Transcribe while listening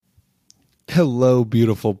Hello,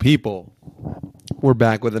 beautiful people. We're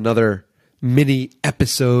back with another mini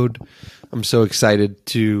episode. I'm so excited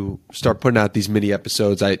to start putting out these mini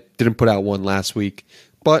episodes. I didn't put out one last week,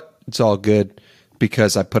 but it's all good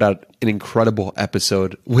because I put out an incredible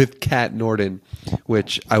episode with Kat Norton,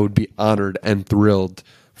 which I would be honored and thrilled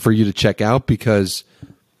for you to check out because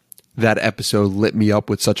that episode lit me up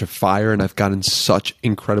with such a fire and I've gotten such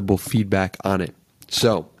incredible feedback on it.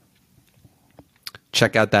 So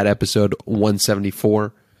check out that episode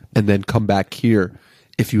 174 and then come back here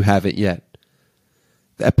if you haven't yet.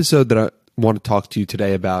 The episode that I want to talk to you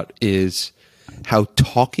today about is how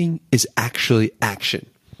talking is actually action.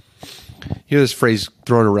 You hear this phrase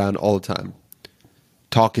thrown around all the time.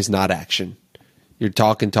 Talk is not action. You're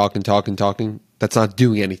talking. That's not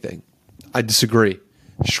doing anything. I disagree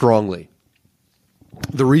strongly.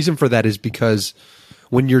 The reason for that is because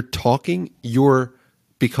when you're talking, you're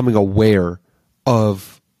becoming aware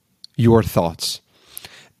of your thoughts.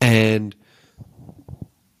 And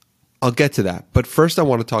I'll get to that. But first I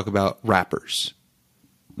want to talk about rappers.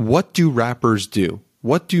 What do rappers do?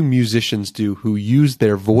 What do musicians do who use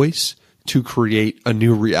their voice to create a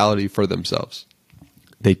new reality for themselves?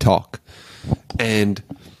 They talk. And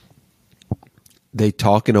they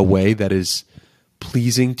talk in a way that is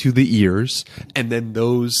pleasing to the ears. And then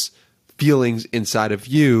those feelings inside of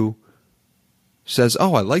you says,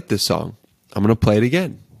 oh, I like this song. I'm going to play it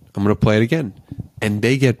again. And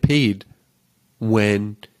they get paid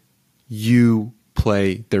when you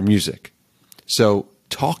play their music. So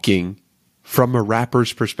talking from a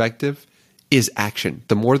rapper's perspective is action.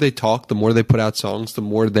 The more they talk, the more they put out songs, the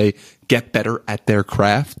more they get better at their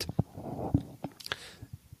craft,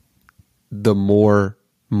 the more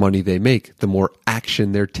money they make, the more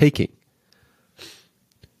action they're taking.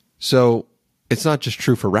 So it's not just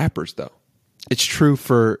true for rappers, though. It's true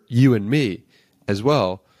for you and me as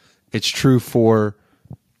well. It's true for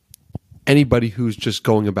anybody who's just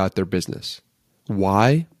going about their business.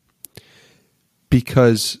 Why?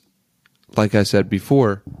 Because, like I said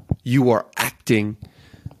before, you are acting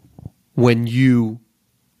when you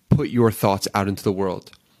put your thoughts out into the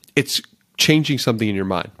world. It's changing something in your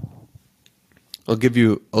mind. I'll give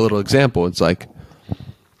you a little example. It's like,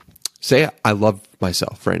 say I love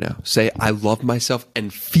myself right now. Say I love myself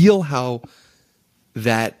and feel how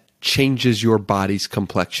that changes your body's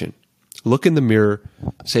complexion. Look in the mirror,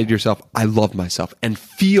 say to yourself, I love myself, and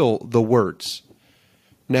feel the words.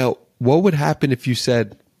 Now, what would happen if you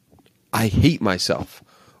said, I hate myself,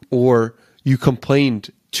 or you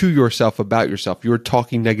complained to yourself about yourself? You were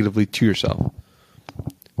talking negatively to yourself.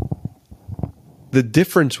 The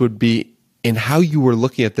difference would be in how you were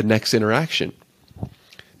looking at the next interaction.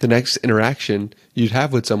 The next interaction you'd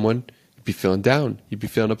have with someone, you'd be feeling down, you'd be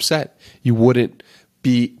feeling upset. You wouldn't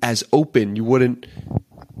be as open. You wouldn't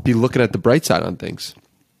be looking at the bright side on things.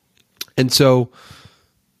 And so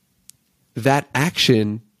that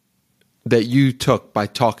action that you took by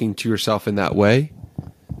talking to yourself in that way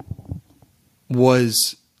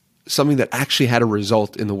was something that actually had a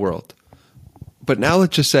result in the world. But now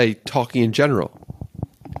let's just say talking in general.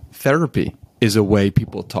 Therapy is a way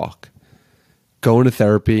people talk. Going to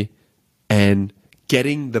therapy and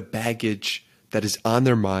getting the baggage that is on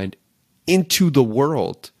their mind into the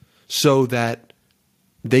world so that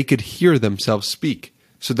they could hear themselves speak,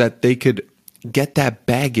 so that they could get that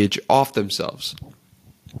baggage off themselves.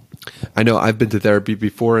 I know I've been to therapy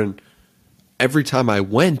before, and every time I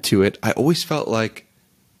went to it, I always felt like,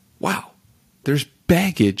 wow, there's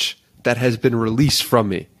baggage that has been released from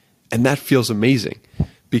me. And that feels amazing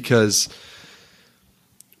because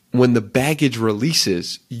when the baggage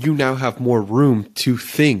releases, you now have more room to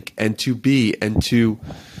think and to be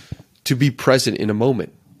present in a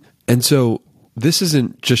moment. And so this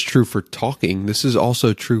isn't just true for talking. This is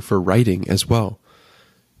also true for writing as well.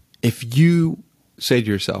 If you say to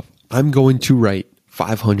yourself, I'm going to write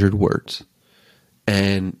 500 words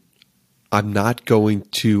and I'm not going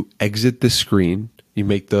to exit the screen. You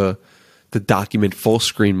make the document full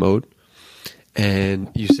screen mode and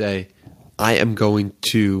you say, I am going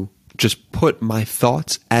to just put my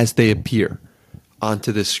thoughts as they appear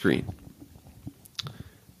onto this screen.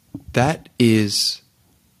 That is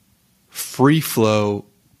free flow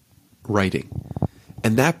writing.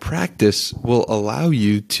 And that practice will allow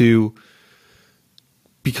you to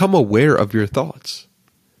become aware of your thoughts.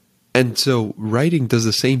 And so writing does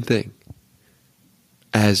the same thing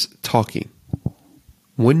as talking.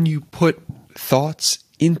 When you put thoughts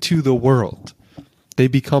into the world, they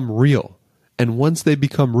become real. And once they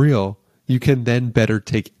become real, you can then better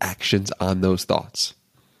take actions on those thoughts.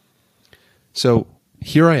 So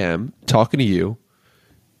here I am talking to you,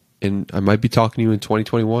 and I might be talking to you in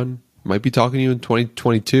 2021, Might be talking to you in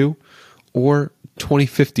 2022 or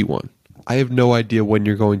 2051. I have no idea when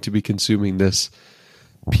you're going to be consuming this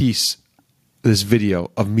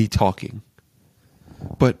video of me talking.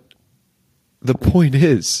 But the point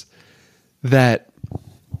is that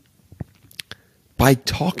by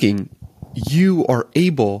talking, you are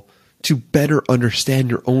able to better understand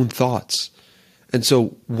your own thoughts. And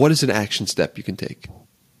so what is an action step you can take?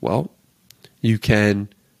 Well, you can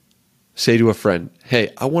say to a friend,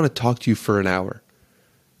 hey, I want to talk to you for an hour.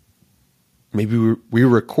 Maybe we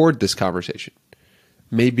record this conversation.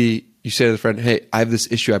 Maybe you say to the friend, hey, I have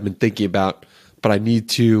this issue I've been thinking about, but I need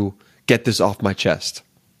to get this off my chest.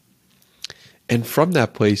 And from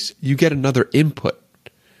that place, you get another input,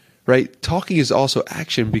 right? Talking is also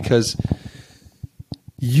action because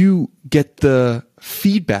you get the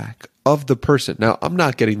feedback of the person. Now, I'm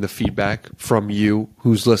not getting the feedback from you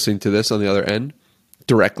who's listening to this on the other end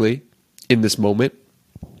directly in this moment.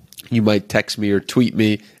 You might text me or tweet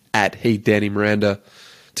me at Hey Danny Miranda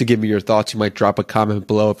to give me your thoughts. You might drop a comment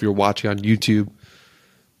below if you're watching on YouTube.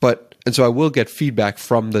 And so I will get feedback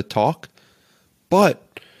from the talk.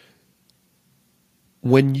 But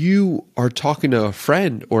when you are talking to a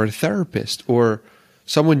friend or a therapist or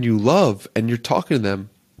someone you love and you're talking to them,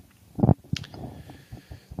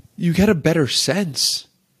 you get a better sense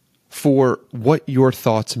for what your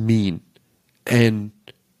thoughts mean and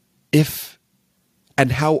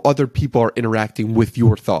how other people are interacting with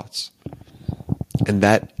your thoughts. And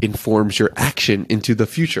that informs your action into the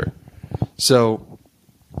future. So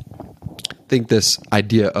I think this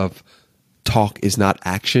idea of talk is not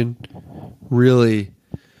action really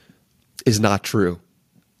is not true.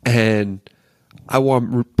 And I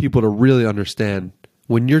want people to really understand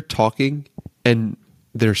when you're talking and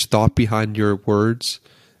there's thought behind your words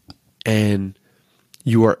and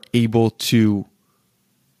you are able to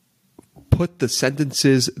put the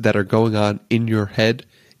sentences that are going on in your head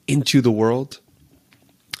into the world,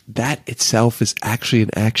 that itself is actually an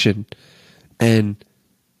action. And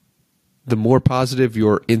the more positive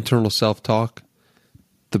your internal self-talk,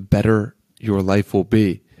 the better your life will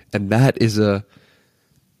be. And that is a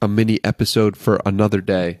mini episode for another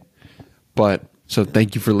day. So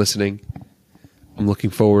thank you for listening. I'm looking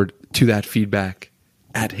forward to that feedback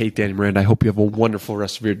at Hey Danny Miranda. I hope you have a wonderful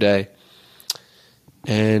rest of your day.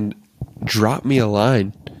 And drop me a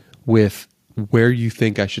line with where you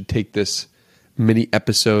think I should take this mini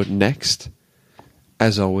episode next.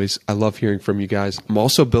 As always, I love hearing from you guys. I'm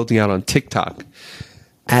also building out on TikTok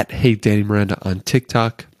at Hey Danny Miranda on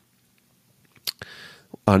TikTok,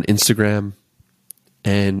 on Instagram,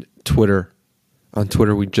 and Twitter. On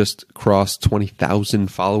Twitter, we just crossed 20,000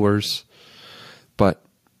 followers. But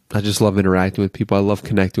I just love interacting with people. I love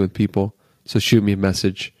connecting with people. So shoot me a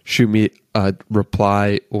message. Shoot me a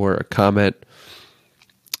reply or a comment.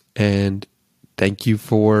 And thank you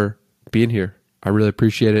for being here. I really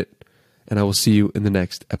appreciate it. And I will see you in the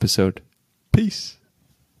next episode. Peace.